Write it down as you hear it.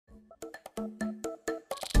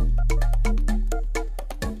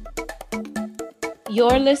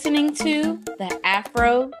You're listening to the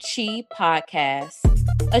Afro Chi Podcast,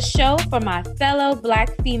 a show for my fellow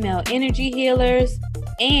Black female energy healers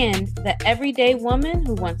and the everyday woman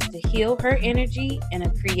who wants to heal her energy in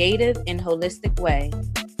a creative and holistic way.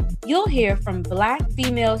 You'll hear from Black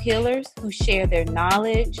female healers who share their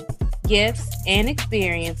knowledge, gifts, and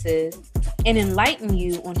experiences and enlighten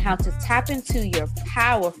you on how to tap into your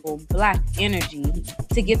powerful Black energy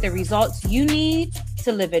to get the results you need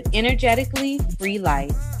to live an energetically free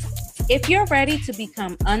life. If you're ready to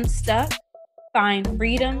become unstuck, find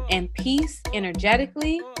freedom and peace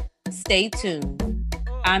energetically, stay tuned.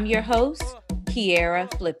 I'm your host,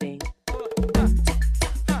 Kiera Flipping.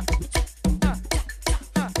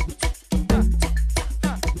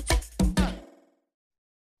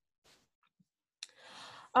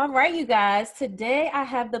 All right, you guys. Today I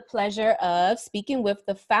have the pleasure of speaking with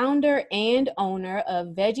the founder and owner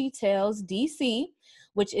of VeggieTales DC,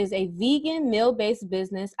 which is a vegan meal-based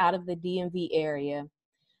business out of the DMV area.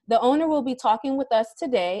 The owner will be talking with us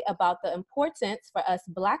today about the importance for us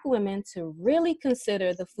Black women to really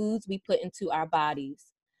consider the foods we put into our bodies.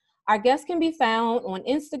 Our guest can be found on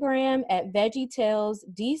Instagram at VeggieTales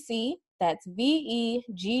DC. That's VeggieTells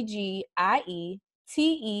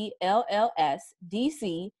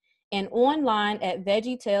DC, and online at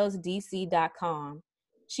VeggieTalesDC.com.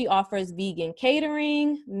 She offers vegan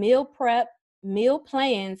catering, meal prep, meal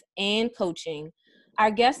plans, and coaching. Our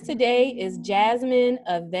guest today is Jasmine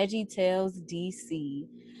of VeggieTales DC.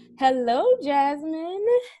 Hello, Jasmine.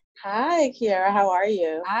 Hi, Kiera. How are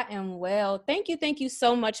you? I am well. Thank you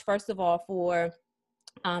so much, first of all, for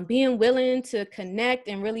being willing to connect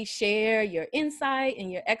and really share your insight and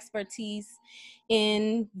your expertise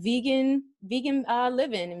in vegan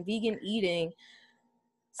living and vegan eating.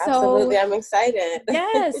 Absolutely, I'm excited.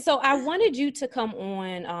 Yes, so I wanted you to come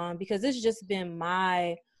on because it's just been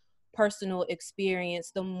my personal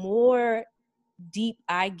experience. The more deep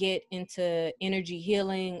I get into energy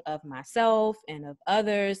healing of myself and of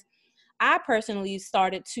others, I personally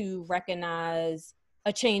started to recognize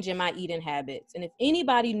a change in my eating habits. And if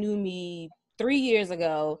anybody knew me 3 years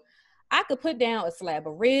ago, I could put down a slab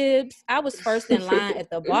of ribs. I was first in line at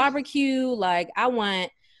the barbecue. Like, I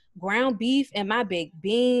want ground beef and my baked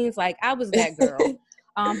beans. Like, I was that girl.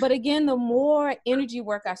 But again, the more energy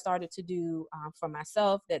work I started to do for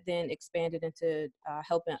myself that then expanded into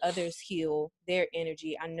helping others heal their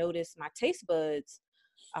energy, I noticed my taste buds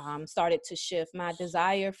started to shift. My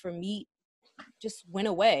desire for meat just went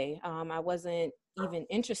away. I wasn't even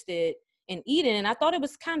interested in eating, and I thought it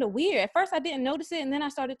was kind of weird. At first I didn't notice it, and then I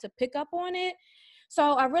started to pick up on it.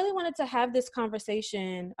 So I really wanted to have this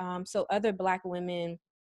conversation so other Black women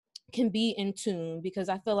can be in tune, because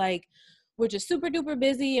I feel like we're just super duper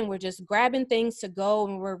busy and we're just grabbing things to go,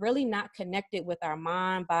 and we're really not connected with our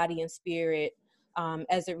mind, body, and spirit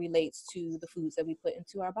as it relates to the foods that we put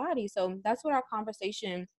into our body. So that's what our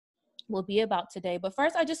conversation will be about today. But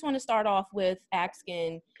first, I just want to start off with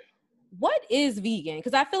asking, what is vegan?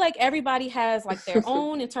 Because I feel like everybody has like their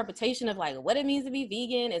own interpretation of like what it means to be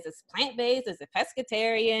vegan. Is it plant-based? Is it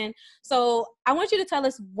pescatarian? So I want you to tell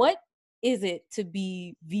us, what is it to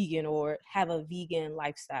be vegan or have a vegan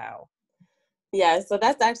lifestyle? Yeah, so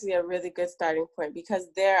that's actually a really good starting point,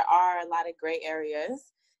 because there are a lot of gray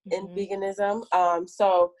areas in veganism.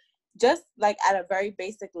 So just like at a very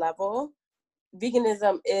basic level,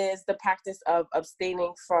 veganism is the practice of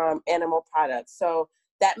abstaining from animal products. So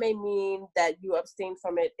that may mean that you abstain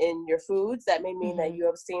from it in your foods. That may mean that you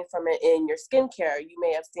abstain from it in your skincare. You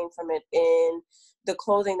may abstain from it in the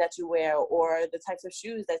clothing that you wear or the types of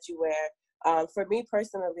shoes that you wear. For me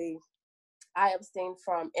personally, I abstain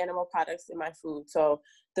from animal products in my food. So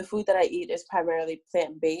the food that I eat is primarily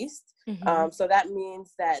plant-based. So that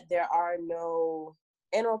means that there are no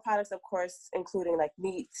animal products, of course, including like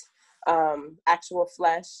meat, actual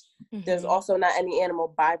flesh. There's also not any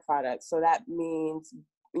animal byproducts. So that means,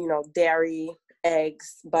 dairy,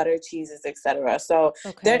 eggs, butter, cheeses, etc. So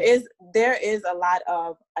there is a lot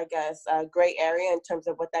of, I guess, gray area in terms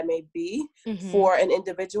of what that may be for an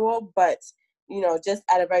individual. But just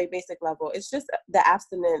at a very basic level, it's just the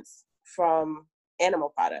abstinence from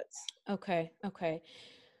animal products. Okay.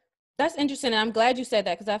 That's interesting. And I'm glad you said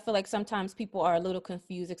that, because I feel like sometimes people are a little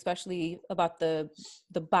confused, especially about the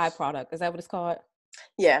byproduct. Is that what it's called?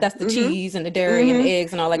 Yeah. That's the cheese and the dairy and the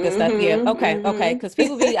eggs and all that good stuff. Yeah. Okay. Because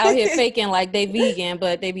people be out here faking like they vegan,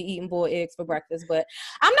 but they be eating boiled eggs for breakfast. But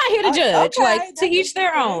I'm not here to judge. Like, to each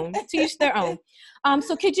their own. To each their own.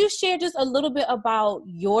 So could you share just a little bit about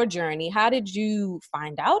your journey? How did you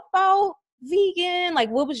find out about vegan? Like,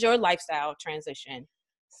 what was your lifestyle transition?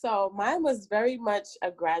 So mine was very much a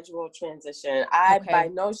gradual transition. I, by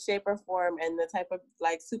no shape or form, and the type of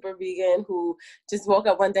like super vegan who just woke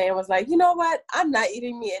up one day and was like, you know what, I'm not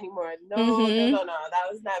eating meat anymore. No, that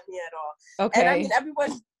was not me at all. Okay. And I mean,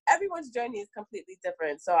 everyone's journey is completely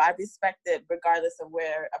different. So I respect it regardless of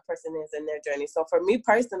where a person is in their journey. So for me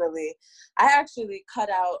personally, I actually cut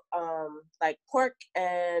out like pork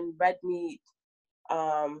and red meat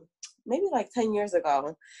maybe like 10 years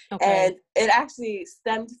ago. Okay. And it actually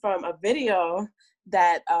stemmed from a video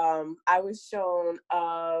that I was shown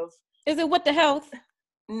of. Is it What the Health?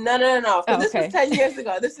 No. So this was 10 years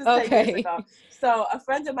ago. This is 10 years ago. So a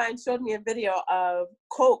friend of mine showed me a video of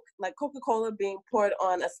Coke, like Coca-Cola being poured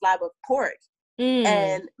on a slab of pork,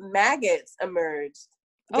 and maggots emerged.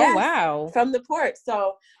 Oh, wow. From the pork.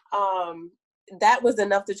 So that was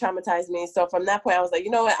enough to traumatize me. So from that point, I was like, you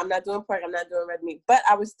know what? I'm not doing pork. I'm not doing red meat. But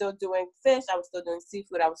I was still doing fish. I was still doing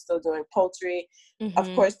seafood. I was still doing poultry.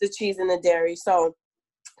 Of course, the cheese and the dairy. So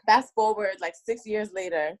fast forward like 6 years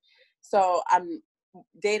later. So I'm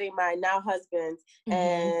dating my now husband.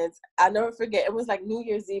 And I'll never forget. It was like New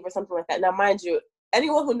Year's Eve or something like that. Now, mind you,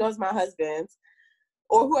 anyone who knows my husband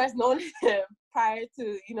or who has known him prior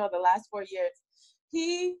to, you know, the last 4 years,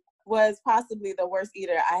 he was possibly the worst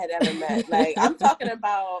eater I had ever met. Like, I'm talking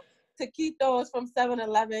about taquitos from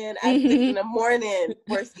 7-Eleven at 6 in the morning,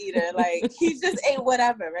 worst eater. Like, he just ate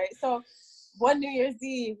whatever, right? So one New Year's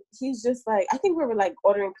Eve, he's just like, I think we were like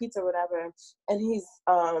ordering pizza or whatever, and he's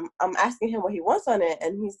I'm asking him what he wants on it,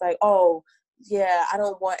 and he's like, oh yeah, I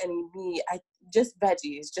don't want any meat, just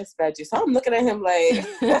veggies. So I'm looking at him like,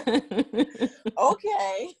 okay.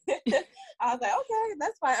 I was like, okay,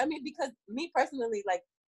 that's fine. I mean, because me personally, like,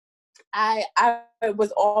 I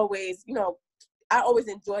was always, you know, I always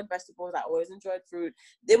enjoyed vegetables. I always enjoyed fruit.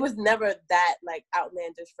 It was never that like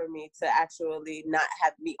outlandish for me to actually not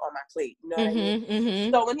have meat on my plate. You know what I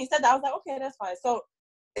mean? So when he said that, I was like, okay, that's fine. So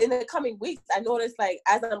in the coming weeks, I noticed like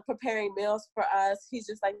as I'm preparing meals for us, he's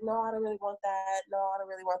just like, no, I don't really want that. No, I don't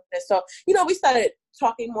really want this. So, you know, we started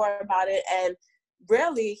talking more about it, and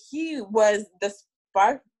really he was the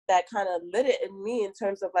spark that kind of lit it in me in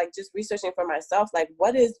terms of like just researching for myself, like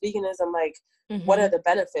what is veganism, like what are the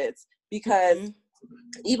benefits? Because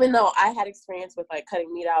even though I had experience with like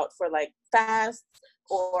cutting meat out for like fasts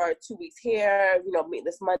or 2 weeks here, you know,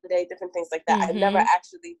 meatless Monday, different things like that, I never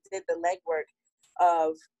actually did the legwork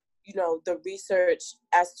of, you know, the research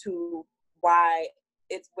as to why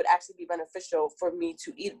it would actually be beneficial for me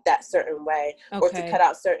to eat that certain way or to cut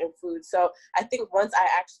out certain foods. So I think once I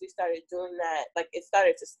actually started doing that, like it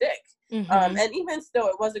started to stick. And even still,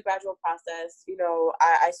 it was a gradual process. You know,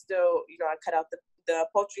 I still, you know, I cut out the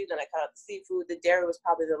poultry, then I cut out the seafood. The dairy was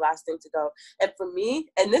probably the last thing to go. And for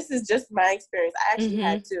me, and this is just my experience, I actually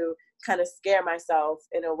had to kind of scare myself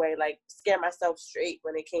in a way, like scare myself straight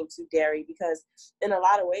when it came to dairy, because in a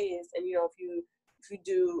lot of ways, and you know, if you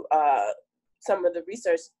do some of the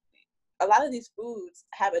research, a lot of these foods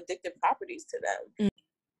have addictive properties to them.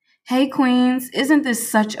 Hey Queens, isn't this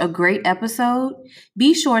such a great episode?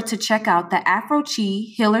 Be sure to check out the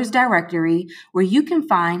Afro-Chi Healers Directory, where you can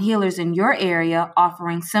find healers in your area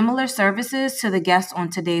offering similar services to the guests on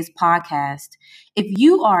today's podcast. If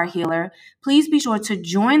you are a healer, please be sure to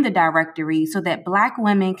join the directory so that Black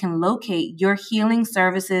women can locate your healing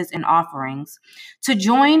services and offerings. To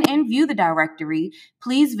join and view the directory,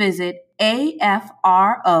 please visit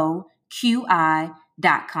afroqi.com.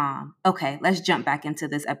 Okay, let's jump back into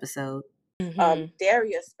this episode.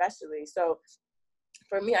 Dairy especially. So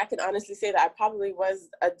for me, I can honestly say that I probably was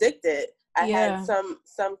addicted. I had some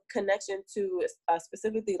connection to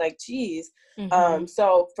specifically like cheese.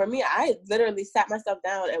 So for me, I literally sat myself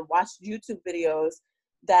down and watched YouTube videos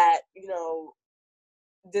that, you know,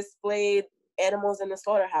 displayed animals in the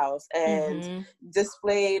slaughterhouse and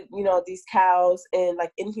displayed, you know, these cows in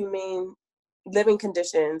like inhumane living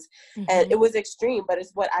conditions. And it was extreme, but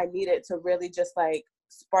it's what I needed to really just like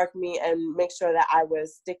spark me and make sure that I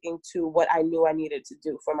was sticking to what I knew I needed to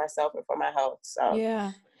do for myself and for my health. So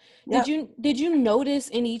did you notice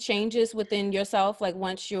any changes within yourself, like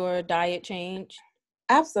once your diet changed?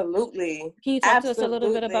 Absolutely. Can you talk to us a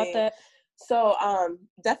little bit about that? So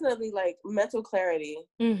definitely like mental clarity,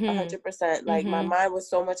 100%. Like my mind was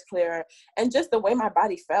so much clearer, and just the way my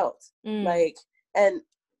body felt. Like, and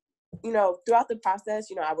you know, throughout the process,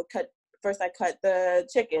 you know, I cut the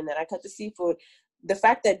chicken, then I cut the seafood. The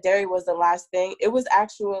fact that dairy was the last thing, it was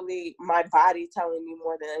actually my body telling me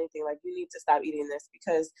more than anything, like, you need to stop eating this,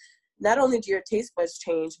 because not only do your taste buds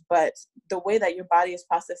change, but the way that your body is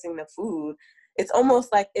processing the food, it's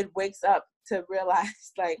almost like it wakes up to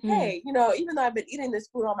realize like, hey, you know, even though I've been eating this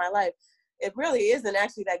food all my life, it really isn't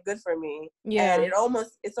actually that good for me. Yeah. And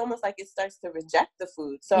it's almost like it starts to reject the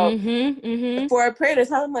food. So for a period of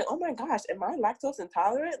time, I'm like, oh my gosh, am I lactose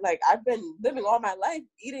intolerant? Like, I've been living all my life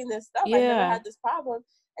eating this stuff. I never had this problem.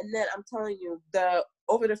 And then I'm telling you,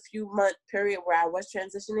 over the few month period where I was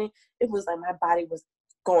transitioning, it was like my body was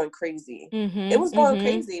going crazy. It was going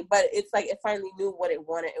crazy, but it's like it finally knew what it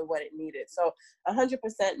wanted and what it needed. So 100%,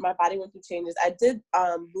 my body went through changes. I did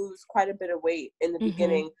lose quite a bit of weight in the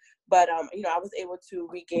beginning, but you know, I was able to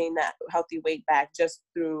regain that healthy weight back just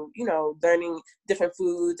through, you know, learning different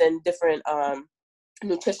foods and different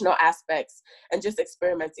nutritional aspects and just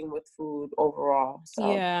experimenting with food overall.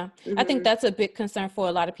 So yeah, I think that's a big concern for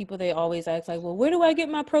a lot of people. They always ask like, well, where do I get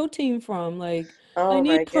my protein from? Like, I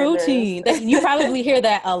need protein. You probably hear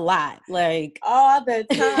that a lot, like all the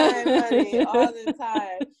time, honey, all the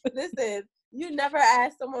time. Listen, you never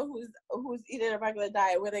ask someone who's eating a regular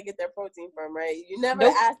diet where they get their protein from, right? You never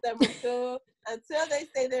ask them until they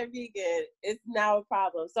say they're vegan. It's now a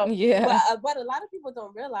problem. So yeah, but what a lot of people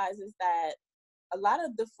don't realize is that a lot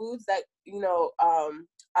of the foods that, you know,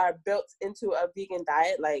 are built into a vegan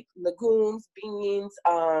diet, like legumes, beans,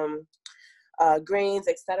 grains,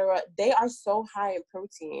 etc., they are so high in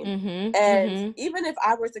protein. And even if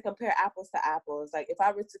I were to compare apples to apples, like if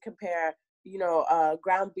I were to compare, you know,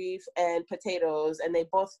 ground beef and potatoes, and they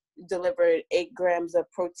both delivered 8 grams of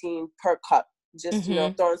protein per cup, just, you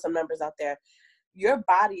know, throwing some numbers out there, your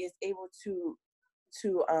body is able to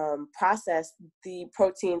process the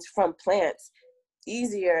proteins from plants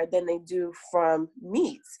easier than they do from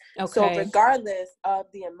meats. So regardless of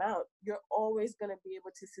the amount, you're always going to be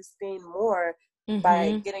able to sustain more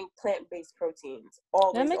by getting plant-based proteins.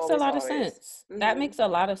 That makes a lot of sense. That makes a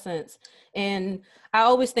lot of sense. And I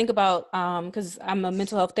always think about, because I'm a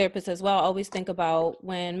mental health therapist as well, I always think about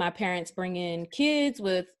when my parents bring in kids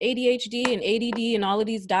with ADHD and ADD and all of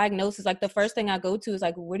these diagnoses, like the first thing I go to is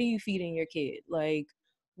like, what are you feeding your kid? Like,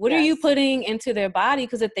 what are you putting into their body?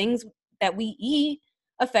 Because the things that we eat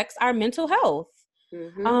affects our mental health.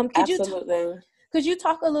 Absolutely. Could you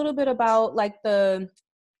talk a little bit about like the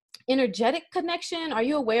energetic connection? Are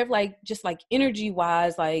you aware of like just like energy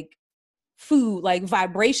wise, like food, like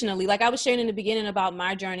vibrationally? Like I was sharing in the beginning about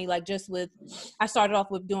my journey, like just with, I started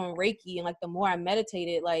off with doing Reiki, and like the more I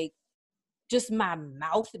meditated, like just my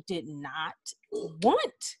mouth did not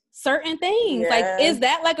want certain things. Like, is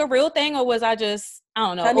that like a real thing, or was I just, I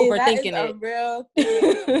don't know, overthinking that is it? a real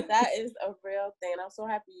thing. That is a real thing. And I'm so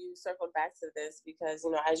happy you circled back to this, because,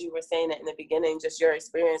 you know, as you were saying it in the beginning, just your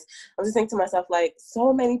experience, I was just thinking to myself, like,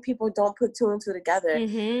 so many people don't put 2 and 2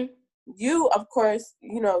 together. You, of course,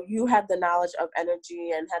 you know, you have the knowledge of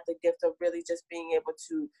energy and have the gift of really just being able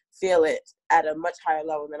to feel it at a much higher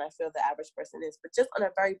level than I feel the average person is. But just on a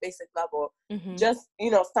very basic level, just, you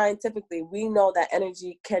know, scientifically, we know that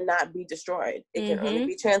energy cannot be destroyed. It can only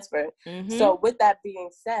be transferred. So with that being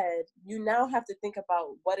said, you now have to think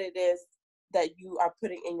about what it is that you are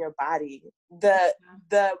putting in your body.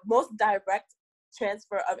 The most direct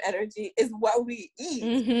transfer of energy is what we eat,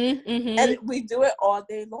 and we do it all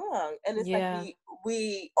day long, and it's like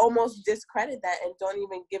we almost discredit that and don't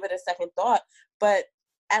even give it a second thought. But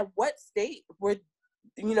at what state were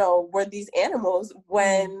these animals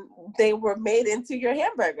when they were made into your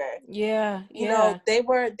hamburger? You know, they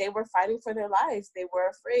were fighting for their lives. They were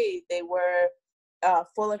afraid. They were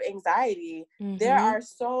full of anxiety. There are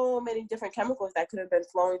so many different chemicals that could have been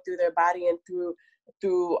flowing through their body and through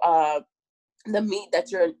the meat that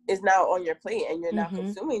is now on your plate, and you're now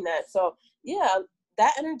consuming that. So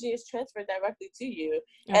that energy is transferred directly to you.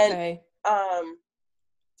 And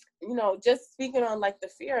you know, just speaking on like the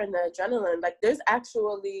fear and the adrenaline, like there's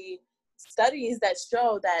actually studies that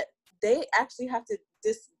show that they actually have to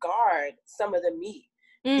discard some of the meat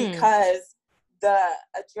because the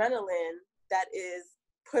adrenaline that is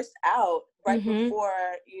pushed out right before,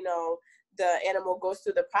 you know, the animal goes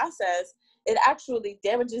through the process, it actually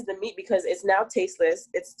damages the meat because it's now tasteless,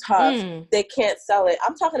 it's tough, they can't sell it.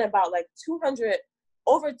 I'm talking about like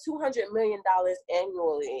over $200 million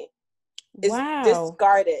annually is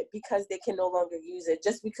discarded because they can no longer use it,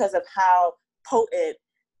 just because of how potent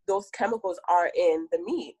those chemicals are in the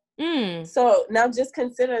meat. So now just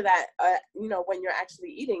consider that, you know, when you're actually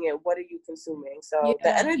eating it, what are you consuming? So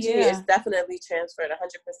the energy is definitely transferred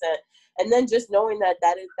 100%. And then just knowing that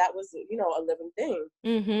was, you know, a living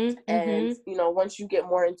thing. And, you know, once you get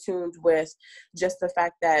more in tune with just the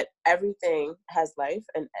fact that everything has life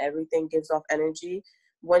and everything gives off energy,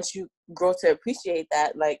 once you grow to appreciate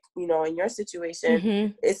that, like, you know, in your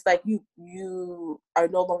situation, it's like you are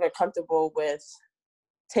no longer comfortable with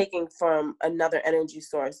taking from another energy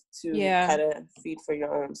source to kind of feed for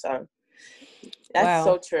your own. So That's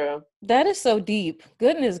so Wow. true. That is so deep.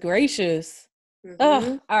 Goodness gracious.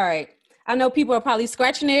 Mm-hmm. All right. I know people are probably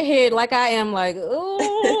scratching their head like I am, like,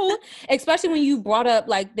 oh, especially when you brought up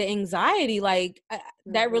like the anxiety, like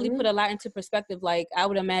that really put a lot into perspective. Like, I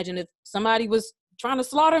would imagine if somebody was trying to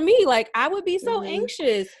slaughter me, like I would be so Mm-hmm.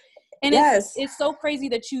 anxious. And Yes. it's so crazy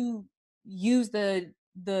that you use the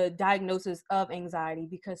diagnosis of anxiety,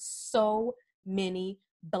 because so many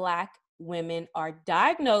Black women are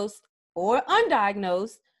diagnosed or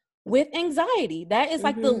undiagnosed with anxiety. That is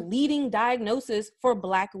like the leading diagnosis for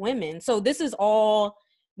Black women. So this is all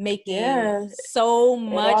making so it all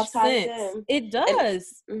much ties sense. in. It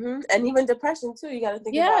does. And even depression too. You got to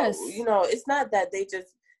think about, you know, it's not that they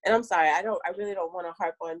just, and I'm sorry, I really don't want to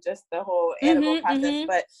harp on just the whole animal process,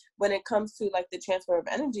 but when it comes to like the transfer of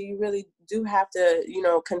energy, you really do have to, you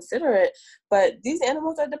know, consider it. But these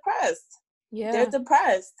animals are depressed. Yeah. They're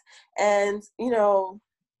depressed. And, you know,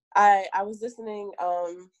 I was listening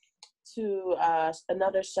to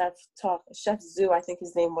another Chef Zoo, I think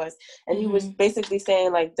his name was, and he was basically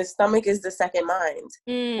saying like the stomach is the second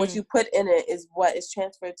mind. What you put in it is what is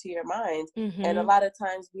transferred to your mind. And a lot of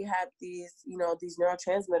times we have these, you know, these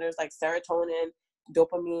neurotransmitters like serotonin,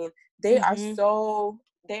 dopamine. They are so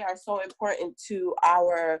important to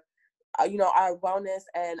our you know, our wellness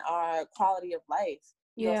and our quality of life.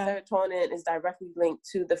 You know, serotonin is directly linked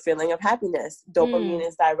to the feeling of happiness. Dopamine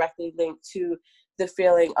is directly linked to the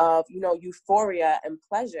feeling of, you know, euphoria and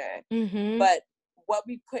pleasure. But what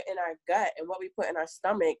we put in our gut and what we put in our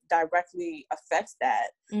stomach directly affects that.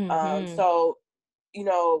 So, you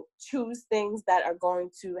know, choose things that are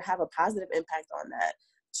going to have a positive impact on that.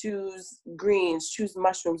 Choose greens, choose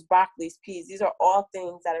mushrooms, broccolis, peas. These are all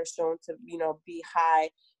things that are shown to, you know, be high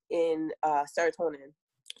in serotonin.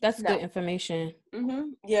 That's good information.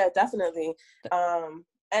 Yeah, definitely.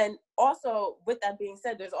 And also, with that being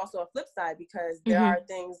said, there's also a flip side, because there are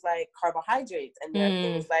things like carbohydrates and there are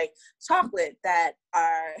things like chocolate that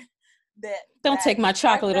are Don't take my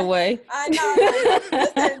chocolate away. I know.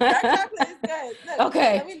 Listen, dark chocolate is good. Look,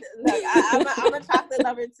 okay. I'm a chocolate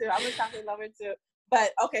lover too.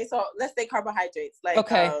 But okay, so let's say carbohydrates, like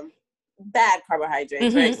bad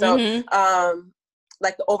carbohydrates, right? So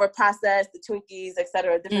like the over processed, the Twinkies,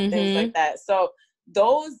 etc., different things like that. So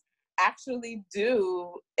those actually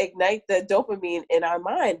do ignite the dopamine in our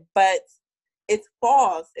mind, but it's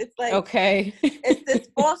false. It's like it's this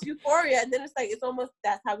false euphoria, and then it's like it's almost,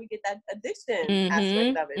 that's how we get that addiction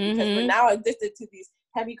aspect of it, because we're now addicted to these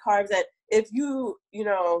heavy carbs. And if you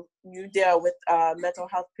know, you deal with mental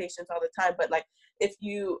health patients all the time, but like if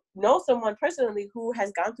you know someone personally who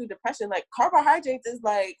has gone through depression, like carbohydrates is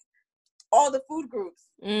like all the food groups.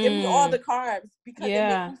 Give me all the carbs, because it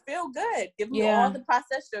makes me feel good. Give me all the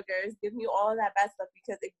processed sugars. Give me all of that bad stuff,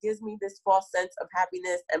 because it gives me this false sense of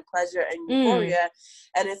happiness and pleasure and euphoria.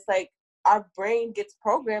 And it's like our brain gets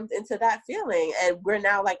programmed into that feeling. And we're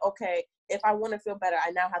now like, okay, if I want to feel better,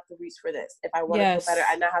 I now have to reach for this. If I want to feel better,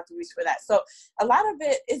 I now have to reach for that. So a lot of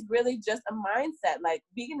it is really just a mindset. Like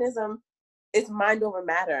veganism is mind over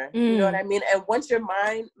matter. You know what I mean? And once your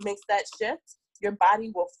mind makes that shift, your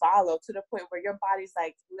body will follow, to the point where your body's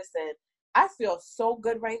like, listen, I feel so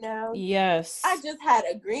good right now. Yes. I just had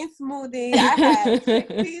a green smoothie. I had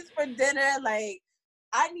chickpeas for dinner. Like,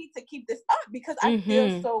 I need to keep this up, because I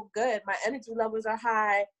feel so good. My energy levels are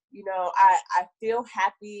high. You know, I feel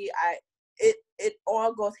happy. It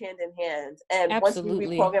all goes hand in hand. And once we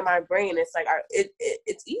reprogram our brain, it's like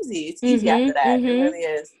it's easy. It's easy after that. It really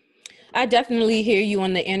is. I definitely hear you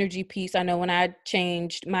on the energy piece. I know when I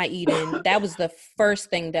changed my eating, that was the first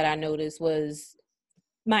thing that I noticed was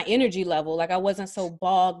my energy level. Like I wasn't so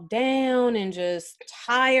bogged down and just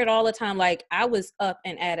tired all the time. Like I was up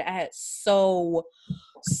and at it. I had so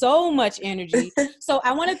much energy. So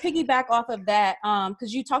I want to piggyback off of that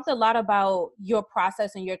because you talked a lot about your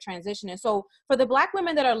process and your transition. And so for the Black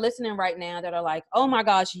women that are listening right now that are like, oh my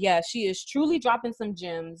gosh, yes, she is truly dropping some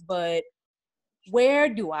gems, but where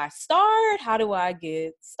do I start? How do I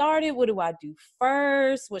get started? What do I do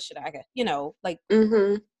first? What should I get? You know, like,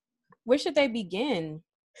 where should they begin?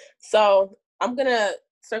 So I'm going to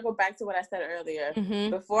circle back to what I said earlier.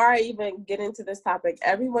 Before I even get into this topic,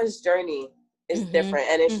 everyone's journey is different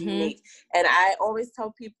and it's unique. And I always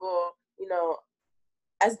tell people, you know,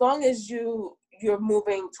 as long as you're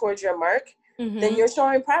moving towards your mark, then you're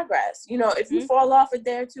showing progress. You know, if you fall off a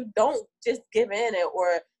day or two, don't just give in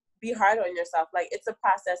or be hard on yourself. Like, it's a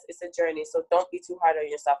process, it's a journey. So don't be too hard on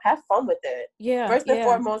yourself. Have fun with it. First and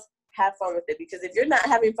foremost, have fun with it. Because if you're not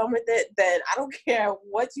having fun with it, then I don't care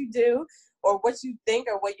what you do or what you think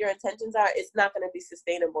or what your intentions are, it's not going to be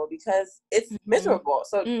sustainable because it's miserable.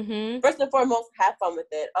 So first and foremost, have fun with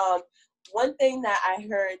it. one thing that I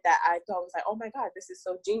heard that I thought was like, oh my God, this is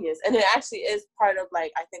so genius. And it actually is part of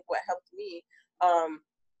like, I think what helped me.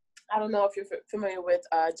 I don't know if you're familiar with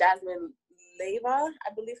Jasmine Leva,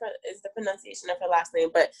 I believe is the pronunciation of her last name.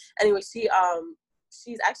 But anyway, she's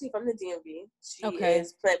actually from the DMV. She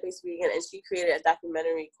is plant-based vegan, and she created a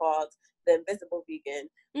documentary called The Invisible Vegan,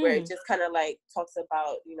 where it just kind of like talks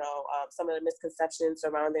about, you know, some of the misconceptions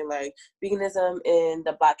surrounding like veganism in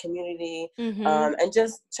the Black community, and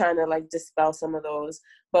just trying to like dispel some of those.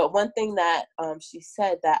 But one thing that she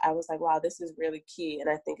said that I was like, wow, this is really key, and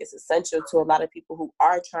I think it's essential to a lot of people who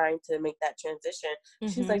are trying to make that transition.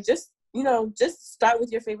 She's like, just start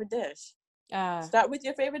with your favorite dish. Start with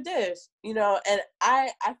your favorite dish, you know. And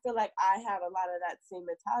I feel like I have a lot of that same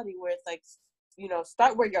mentality where it's like, you know,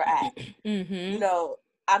 start where you're at. You know,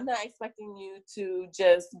 I'm not expecting you to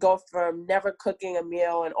just go from never cooking a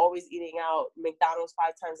meal and always eating out McDonald's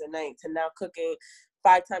 5 times a night to now cooking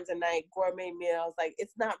 5 times a night gourmet meals. Like,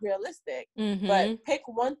 it's not realistic. But pick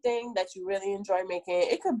one thing that you really enjoy making.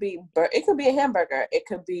 It could be a hamburger. It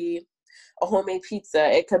could be a homemade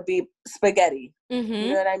pizza. It could be spaghetti. You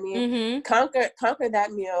know what I mean? Conquer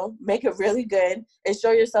that meal, make it really good, and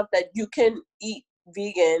show yourself that you can eat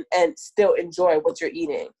vegan and still enjoy what you're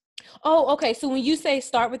eating. Oh, okay. So when you say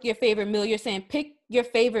start with your favorite meal, you're saying pick your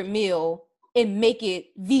favorite meal and make it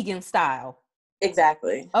vegan style.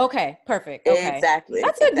 Exactly. Okay, perfect. Okay. Exactly.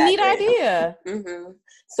 That's a neat idea.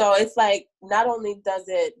 So it's like, not only does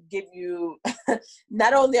it give you,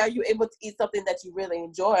 not only are you able to eat something that you really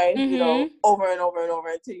enjoy, you know, over and over and over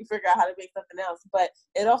until you figure out how to make something else, but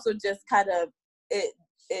it also just kind of, it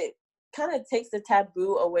kind of takes the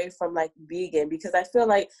taboo away from like vegan, because I feel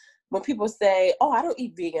like when people say, oh, I don't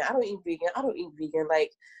eat vegan,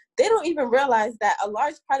 like, they don't even realize that a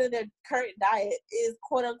large part of their current diet is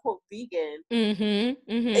quote unquote vegan.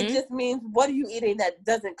 It just means, what are you eating that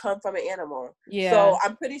doesn't come from an animal? So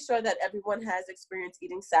I'm pretty sure that everyone has experience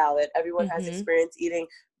eating salad. Everyone has experience eating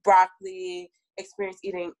broccoli, experience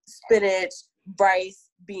eating spinach, rice,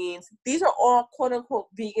 beans. These are all quote unquote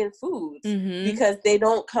vegan foods because they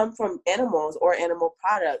don't come from animals or animal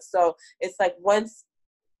products. So it's like, once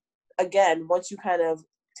you kind of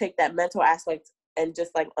take that mental aspect and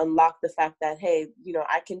just like unlock the fact that, hey, you know,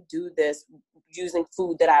 I can do this using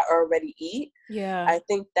food that I already eat. I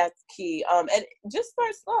think that's key. And just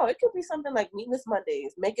start slow. It could be something like Meatless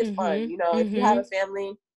Mondays. Make it fun. You know, if you have a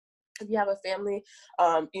family,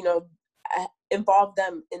 you know, involve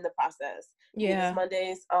them in the process. Meatless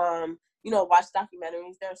Mondays. You know, watch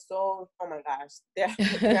documentaries. Oh my gosh, there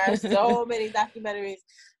are so many documentaries.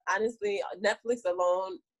 Honestly, Netflix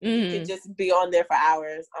alone, you could just be on there for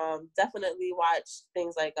hours. Definitely watch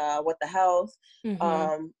things like What the Health,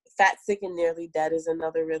 Fat, Sick, and Nearly Dead is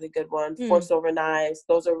another really good one. Force Over Knives,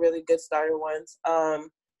 those are really good starter ones.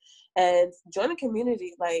 And join a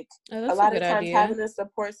community. Like, a lot of times having a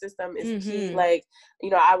support system is key. Like, you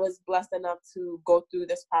know, I was blessed enough to go through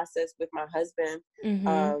this process with my husband.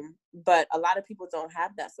 But a lot of people don't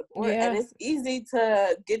have that support. And it's easy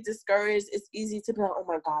to get discouraged. It's easy to be like, oh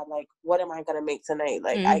my God, like, what am I going to make tonight?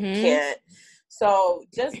 Like, I can't. So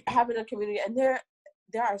just having a community, and there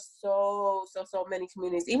are so many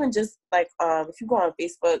communities, even just like, if you go on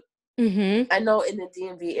Facebook, I know in the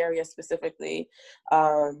DMV area specifically,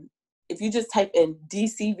 if you just type in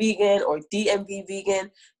DC vegan or DMV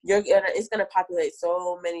vegan, it's gonna populate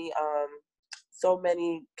so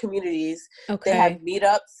many communities. They have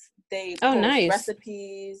meetups. They post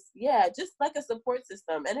recipes. Yeah, just like a support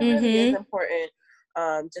system, and it really is important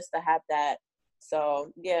just to have that.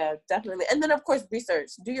 So yeah, definitely. And then of course,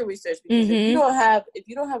 do your research, because if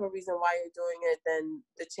you don't have a reason why you're doing it, then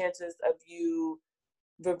the chances of you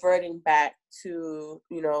reverting back to,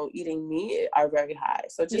 you know, eating meat are very high.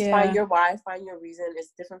 So just find your why, find your reason.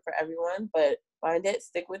 It's different for everyone, but find it,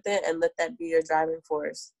 stick with it, and let that be your driving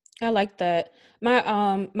force. I like that.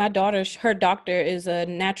 My daughter, her doctor is a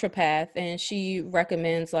naturopath, and she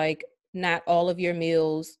recommends like not all of your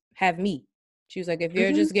meals have meat. She was like, if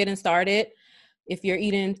you're just getting started, if you're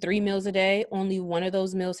eating 3 meals a day, only one of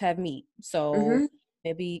those meals have meat. So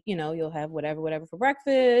maybe, you know, you'll have whatever for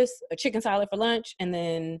breakfast, a chicken salad for lunch, and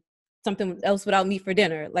then something else without meat for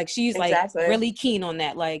dinner. Like, she's like really keen on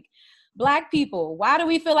that. Like, Black people, why do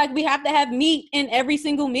we feel like we have to have meat in every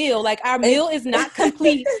single meal? Like, our meal is not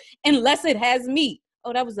complete unless it has meat.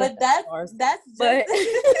 Oh, that was but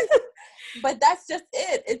that's just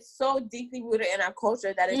it. It's so deeply rooted in our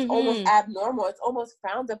culture that it's almost abnormal. It's almost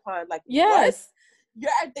frowned upon. Like, what? You're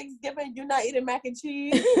at Thanksgiving, you're not eating mac and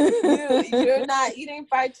cheese. You're not eating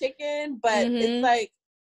fried chicken, but it's like,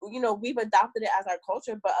 we've adopted it as our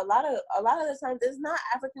culture, but a lot of the times it's not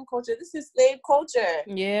African culture. This is slave culture.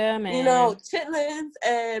 Yeah, man. Chitlins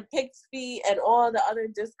and pig's feet and all the other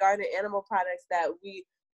discarded animal products that we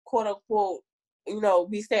quote unquote,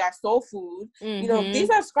 we say are soul food. These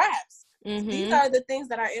are scraps. These are the things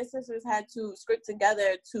that our ancestors had to scrape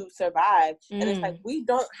together to survive. And it's like, we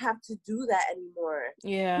don't have to do that anymore.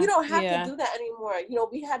 Yeah. We don't have to do that anymore.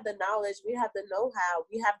 We have the knowledge, we have the know-how,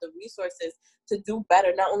 we have the resources to do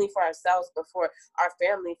better, not only for ourselves, but for our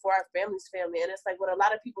family, for our family's family. And it's like, what a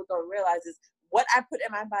lot of people don't realize is what I put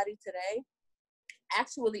in my body today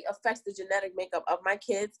actually affects the genetic makeup of my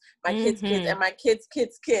kids, my kids' kids, and my kids'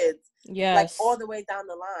 kids' kids. Yes. Like all the way down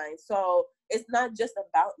the line. So it's not just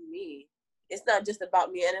about me. It's not just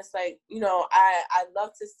about me. And it's like, I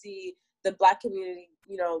love to see the Black community,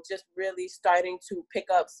 just really starting to pick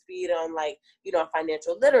up speed on like,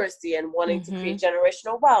 financial literacy and wanting to create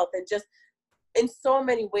generational wealth, and just in so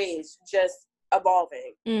many ways, just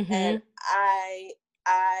evolving. And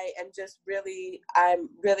I am just I'm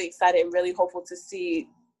really excited and really hopeful to see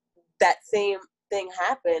that same thing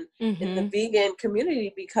happen in the vegan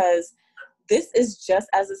community, because this is just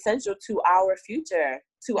as essential to our future,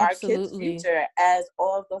 to our kids' future, as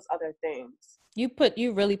all of those other things.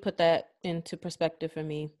 You really put that into perspective for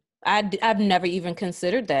me. I've never even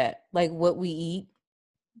considered that. Like, what we eat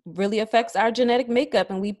really affects our genetic makeup,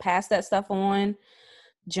 and we pass that stuff on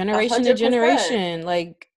generation 100%. To generation.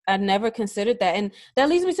 Like, I never considered that. And that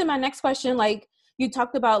leads me to my next question. Like, you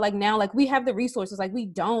talked about, like, now, like, we have the resources, like, we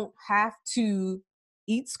don't have to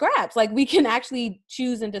eat scraps. Like, we can actually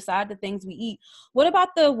choose and decide the things we eat. What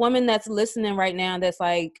about the woman that's listening right now that's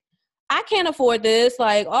like, I can't afford this.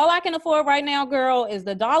 Like, all I can afford right now, girl, is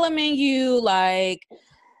the dollar menu. Like,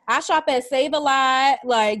 I shop at Save a Lot.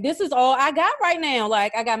 Like, this is all I got right now.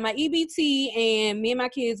 Like, I got my EBT, and me and my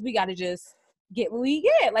kids, we got to just get what we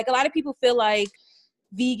get. Like, a lot of people feel like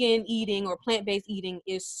vegan eating or plant-based eating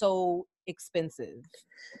is so expensive.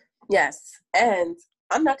 Yes. And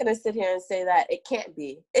I'm not going to sit here and say that it can't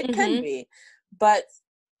be. It can be. But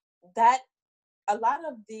that a lot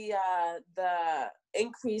of the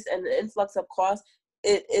increase and the influx of cost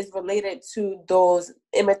is related to those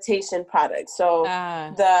imitation products. So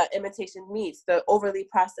the imitation meats, the overly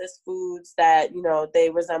processed foods that, they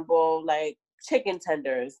resemble like chicken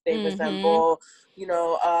tenders, they resemble,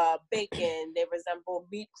 bacon, they resemble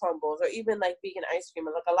meat crumbles, or even like vegan ice cream.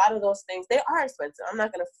 Like, a lot of those things, they are expensive. I'm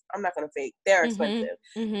not gonna fake, they're expensive.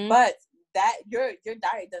 But that your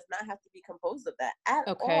diet does not have to be composed of that at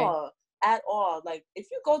all. Like, if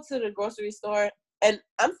you go to the grocery store, and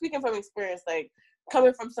I'm speaking from experience, like,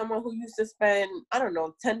 coming from someone who used to spend, I don't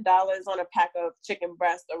know, $10 on a pack of chicken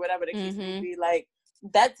breast or whatever the case may be, like,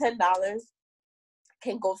 that $10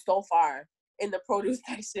 can go so far in the produce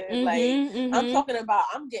section. I'm talking about,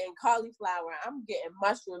 I'm getting cauliflower, I'm getting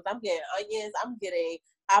mushrooms, I'm getting onions, I'm getting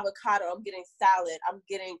avocado, I'm getting salad, I'm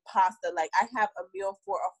getting pasta. Like, I have a meal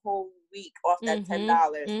for a whole week off that $10.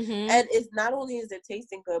 And it's not only is it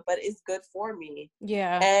tasting good, but it's good for me.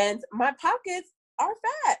 Yeah. And my pockets are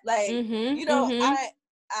fat. Like,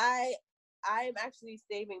 I'm actually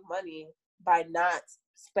saving money by not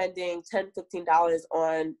spending $10-$15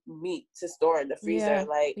 on meat to store in the freezer.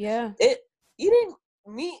 Eating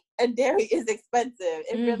meat and dairy is expensive.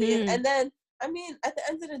 It really is. And then, I mean, at the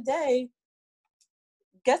end of the day,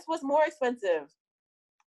 guess what's more expensive?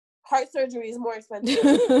 Heart surgery is more expensive.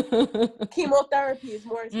 Chemotherapy is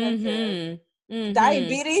more expensive.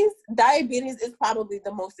 Diabetes is probably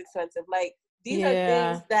the most expensive. Like, these are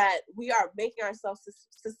things that we are making ourselves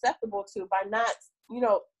susceptible to by not,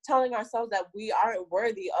 telling ourselves that we aren't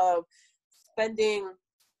worthy of spending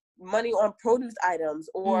money on produce items,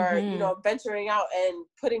 or, venturing out and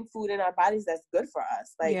putting food in our bodies that's good for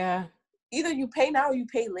us. Like, either you pay now or you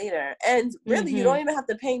pay later. And really, you don't even have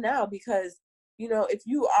to pay now, because, if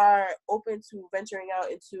you are open to venturing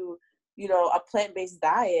out into, a plant-based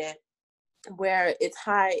diet where it's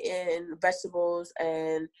high in vegetables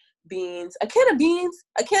and beans, a can of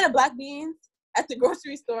black beans at the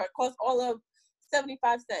grocery store costs all of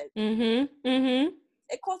 75 cents.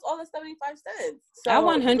 It costs all of 75 cents. So I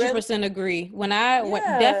 100% agree. When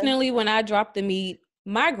I dropped the meat,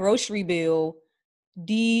 my grocery bill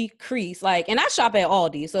decreased. Like, and I shop at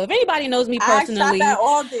Aldi. So if anybody knows me personally,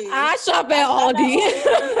 I shop at Aldi.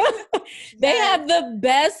 They have the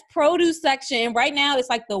best produce section. Right now it's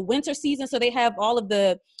like the winter season, so they have all of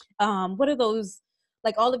the what are those,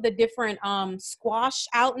 like, all of the different squash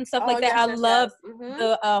out and stuff like that. I love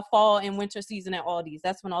the fall and winter season at Aldi's.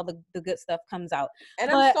 That's when all the good stuff comes out. And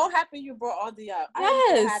I'm so happy you brought Aldi up.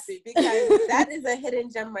 I'm so happy, because that is a hidden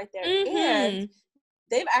gem right there. And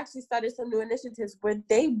they've actually started some new initiatives where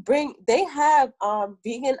they have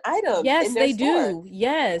vegan items in their they store. do.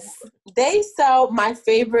 Yes. They sell my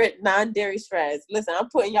favorite non-dairy shreds. Listen, I'm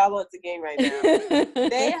putting y'all on the game right now.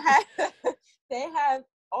 They have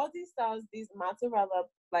all these styles, these mozzarella,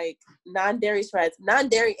 like non-dairy shreds,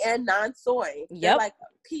 non-dairy and non-soy. They're like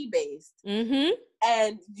pea-based. Mm-hmm.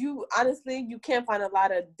 And you can't find a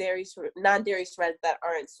lot of non-dairy shreds that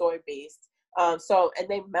aren't soy-based. And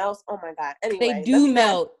they melt. Oh my God. Anyway, they do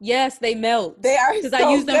melt. Yes, they melt. They are because so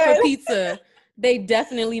I use them good. for pizza. They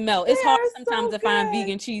definitely melt. It's hard sometimes so to find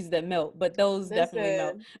vegan cheese that melt, but those definitely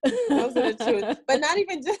melt. Those are the truth. But not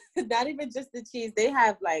even just the cheese. They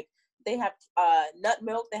have nut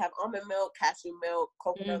milk, they have almond milk, cashew milk,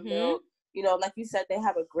 coconut milk. You know, like you said, they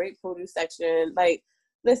have a great produce section. Like,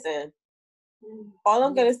 listen, all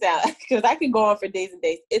I'm gonna say, because I could go on for days and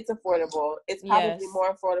days, it's affordable. It's probably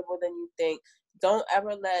more affordable than you think. Don't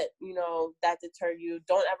ever let, that deter you.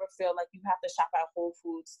 Don't ever feel like you have to shop at Whole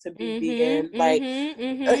Foods to be vegan. Like,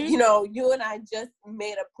 you and I just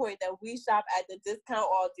made a point that we shop at the discount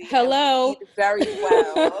Aldi. Hello. And we eat very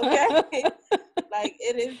well, okay? Like,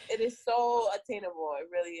 it is so attainable. It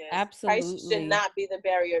really is. Absolutely. Price should not be the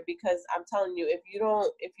barrier, because I'm telling you, if you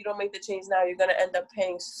don't make the change now, you're gonna end up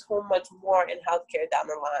paying so much more in healthcare down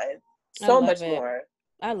the line. So much more.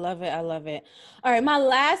 I love it. I love it. All right. My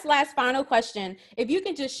last final question. If you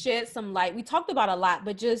can just shed some light, we talked about a lot,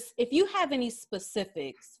 but just if you have any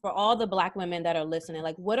specifics for all the Black women that are listening,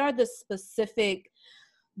 like what are the specific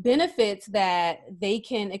benefits that they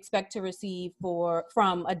can expect to receive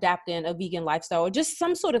from adapting a vegan lifestyle, or just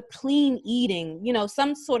some sort of clean eating,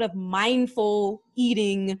 some sort of mindful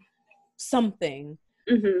eating something?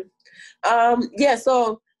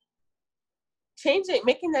 So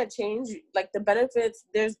making that change, like the benefits,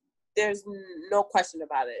 there's no question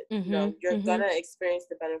about it. You're gonna experience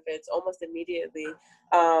the benefits almost immediately.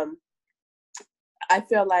 I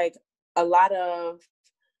feel like a lot of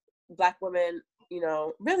Black women,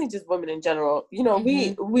 really just women in general,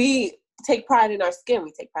 we take pride in our skin,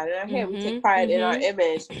 we take pride in our hair, we take pride in our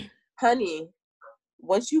image. Honey,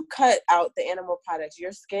 once you cut out the animal products,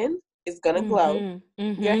 your skin is gonna glow,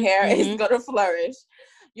 your hair is gonna flourish,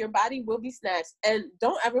 your body will be snatched. And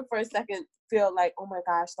don't ever for a second feel like, oh my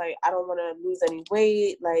gosh, like I don't want to lose any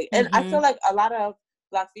weight. Like, and I feel like a lot of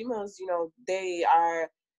Black females, they are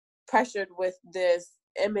pressured with this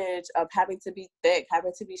image of having to be thick,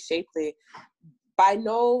 having to be shapely. By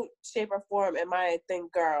no shape or form am I a thin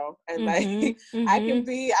girl. And I can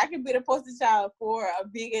be the poster child for a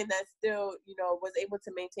vegan that still, was able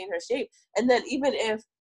to maintain her shape. And then even if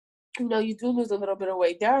you do lose a little bit of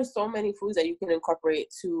weight, there are so many foods that you can incorporate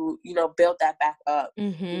to, build that back up.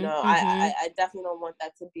 I definitely don't want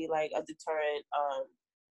that to be like a deterrent.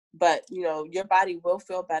 But your body will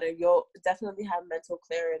feel better. You'll definitely have mental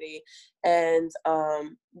clarity, and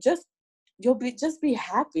you'll be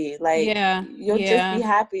happy. Like you'll just be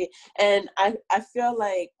happy. And I feel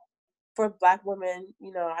like for Black women,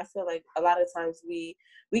 I feel like a lot of times we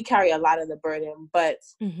carry a lot of the burden, but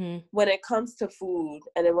when it comes to food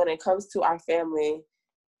and then when it comes to our family,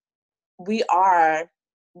 we are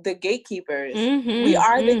the gatekeepers. We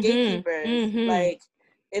are the gatekeepers. Like,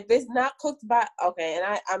 if it's not cooked by,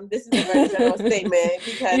 and I'm this is a very general statement,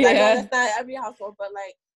 because I know that's not every household, but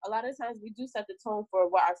like a lot of times we do set the tone for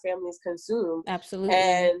what our families consume. Absolutely.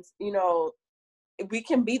 And we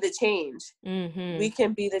can be the change. We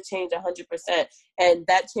can be the change 100%. And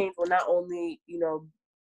that change will not only,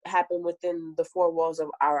 happen within the four walls of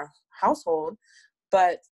our household,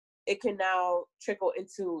 but it can now trickle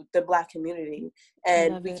into the Black community.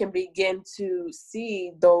 And we can begin to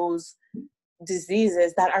see those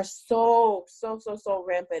diseases that are so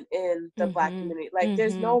rampant in the Black community. Like,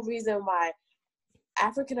 there's no reason why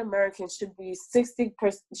African Americans should be 60%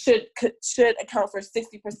 should account for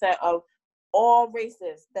 60% of all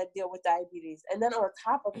races that deal with diabetes. And then on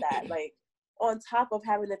top of that, like on top of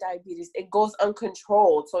having the diabetes, it goes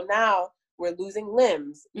uncontrolled. So now we're losing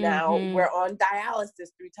limbs. Now we're on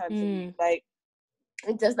dialysis 3 times a week. Like,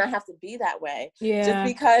 it does not have to be that way. Just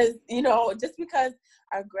because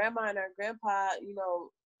our grandma and our grandpa,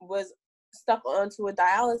 was stuck onto a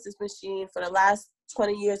dialysis machine for the last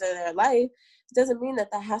 20 years of their life, it doesn't mean that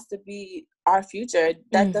has to be our future.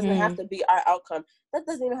 That doesn't have to be our outcome. That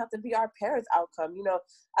doesn't even have to be our parents' outcome.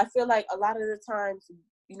 I feel like a lot of the times,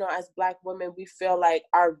 as Black women, we feel like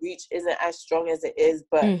our reach isn't as strong as it is,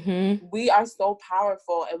 but we are so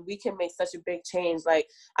powerful and we can make such a big change. Like,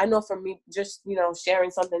 I know for me, just, sharing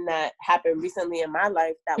something that happened recently in my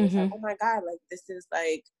life that was like, oh my God, like this is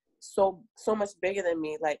like so much bigger than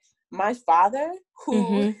me. Like, my father,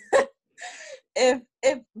 who if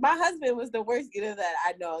my husband was the worst eater that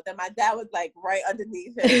I know, then my dad was like right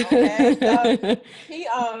underneath him. Okay,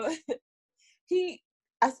 so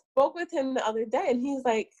I spoke with him the other day, and he's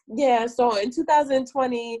like, yeah, so in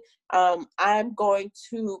 2020, I'm going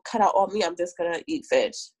to cut out all meat. I'm just gonna eat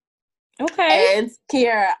fish. Okay. And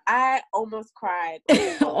Kiara, I almost cried.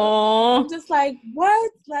 I'm just like,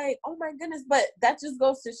 what? Like, oh my goodness. But that just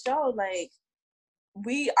goes to show, like,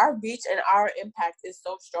 our reach and our impact is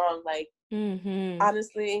so strong. Like,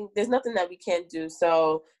 honestly, there's nothing that we can't do.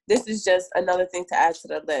 So this is just another thing to add to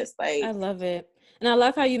the list. Like, I love it. And I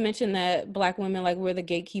love how you mentioned that Black women, like, we're the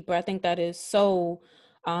gatekeeper. I think that is so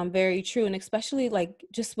very true. And especially like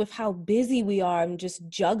just with how busy we are and just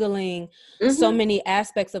juggling so many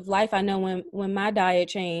aspects of life. I know when my diet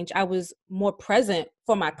changed, I was more present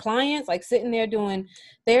for my clients, like sitting there doing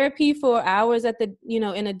therapy for hours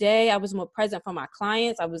in a day. I was more present for my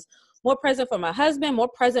clients. I was more present for my husband, more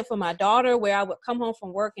present for my daughter, where I would come home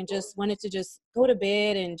from work and just wanted to just go to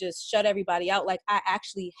bed and just shut everybody out. Like, I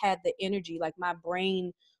actually had the energy, like my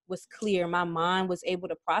brain was clear, my mind was able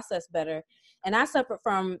to process better. And I suffered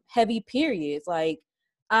from heavy periods, like,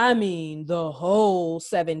 I mean, the whole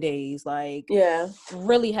 7 days, like,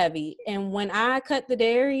 really heavy. And when I cut the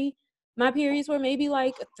dairy, my periods were maybe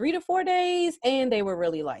like 3 to 4 days, and they were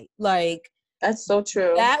really light. Like, that's so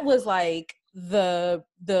true. That was like the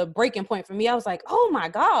breaking point for me. I was like, oh my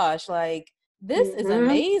gosh, like, this is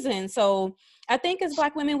amazing. So I think as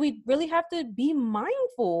Black women, we really have to be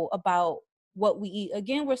mindful about what we eat.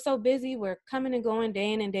 Again, we're so busy. We're coming and going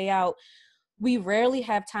day in and day out. We rarely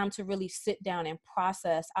have time to really sit down and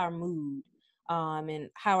process our mood and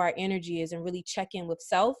how our energy is, and really check in with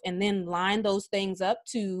self, and then line those things up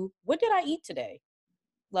to, what did I eat today?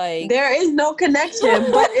 Like, there is no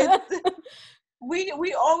connection, but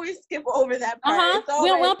we always skip over that part. We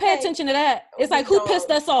don't pay attention to that. It's like, who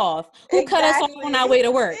pissed us off? Who cut us off on our way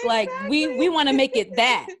to work? Like, we want to make it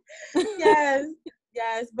that.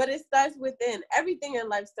 Yes, but it starts within. Everything in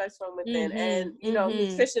life starts from within. And,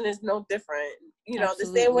 nutrition is no different. The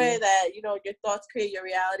same way that, your thoughts create your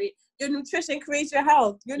reality, your nutrition creates your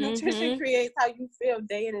health. Your nutrition creates how you feel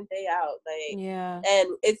day in and day out. Like, and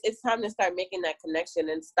it's time to start making that connection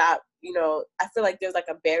and stop. I feel like there's like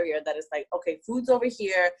a barrier that is like, okay, food's over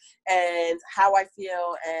here, and how I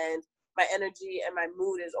feel and my energy and my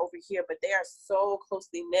mood is over here, but they are so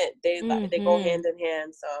closely knit. They go hand in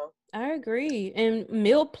hand. So I agree. And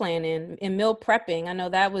meal planning and meal prepping, I know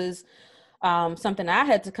that was something I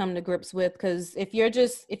had to come to grips with, because if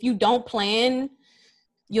you don't plan,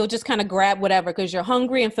 you'll just kind of grab whatever because you're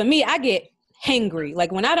hungry. And for me, I get hangry.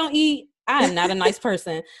 Like, when I don't eat, I am not a nice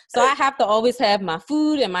person. So I have to always have my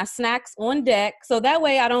food and my snacks on deck. So that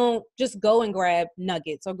way I don't just go and grab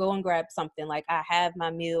nuggets or go and grab something. Like, I have my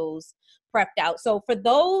meals prepped out. So for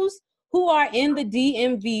those who are in the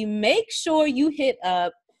DMV, make sure you hit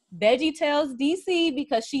up Veggie Tales DC,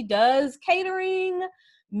 because she does catering,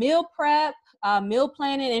 meal prep, meal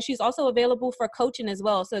planning, and she's also available for coaching as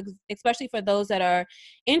well. So especially for those that are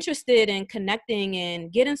interested in connecting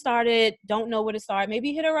and getting started, don't know where to start,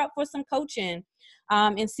 maybe hit her up for some coaching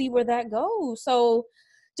and see where that goes. So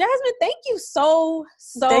Jasmine, thank you so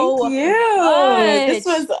Thank you. much. This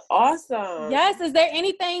was awesome. Yes. Is there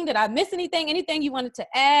anything, did I miss anything you wanted to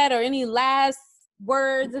add, or any last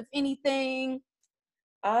words of anything?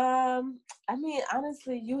 I mean,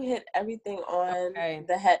 honestly, you hit everything on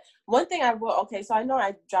the head. One thing I will, so I know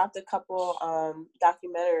I dropped a couple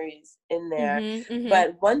documentaries in there,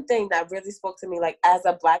 but one thing that really spoke to me, like, as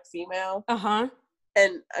a Black female,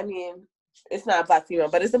 and I mean, it's not a Black female,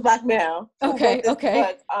 but it's a Black male. Okay. Book,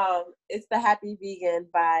 it's The Happy Vegan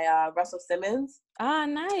by Russell Simmons. Ah,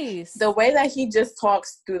 nice. The way that he just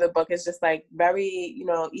talks through the book is just like very,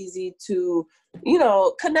 easy to,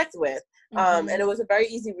 connect with. And it was a very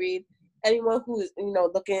easy read. Anyone who is,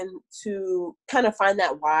 looking to kind of find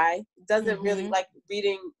that why, doesn't really like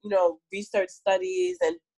reading, research studies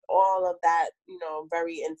and all of that,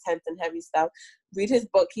 very intense and heavy stuff, read his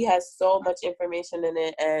book. He has so much information in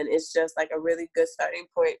it, and it's just like a really good starting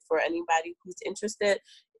point for anybody who's interested.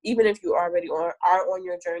 Even if you already are on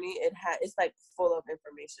your journey, it's like full of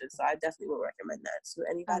information. So I definitely would recommend that to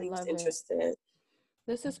anybody who's interested.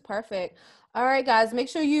 This is perfect. All right, guys, make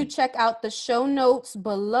sure you check out the show notes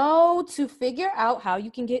below to figure out how you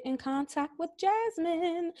can get in contact with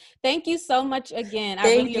Jasmine. Thank you so much again. I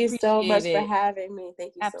really appreciate it. Thank you so much for having me.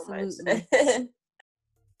 Thank you so much.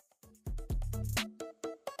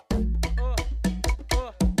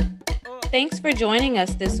 Thanks for joining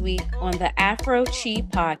us this week on the Afro Chi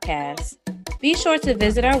podcast. Be sure to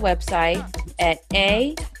visit our website at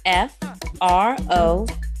afroqi.com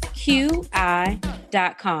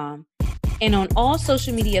and on all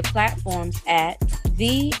social media platforms at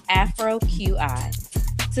The Afro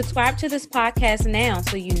QI. Subscribe to this podcast now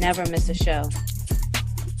so you never miss a show.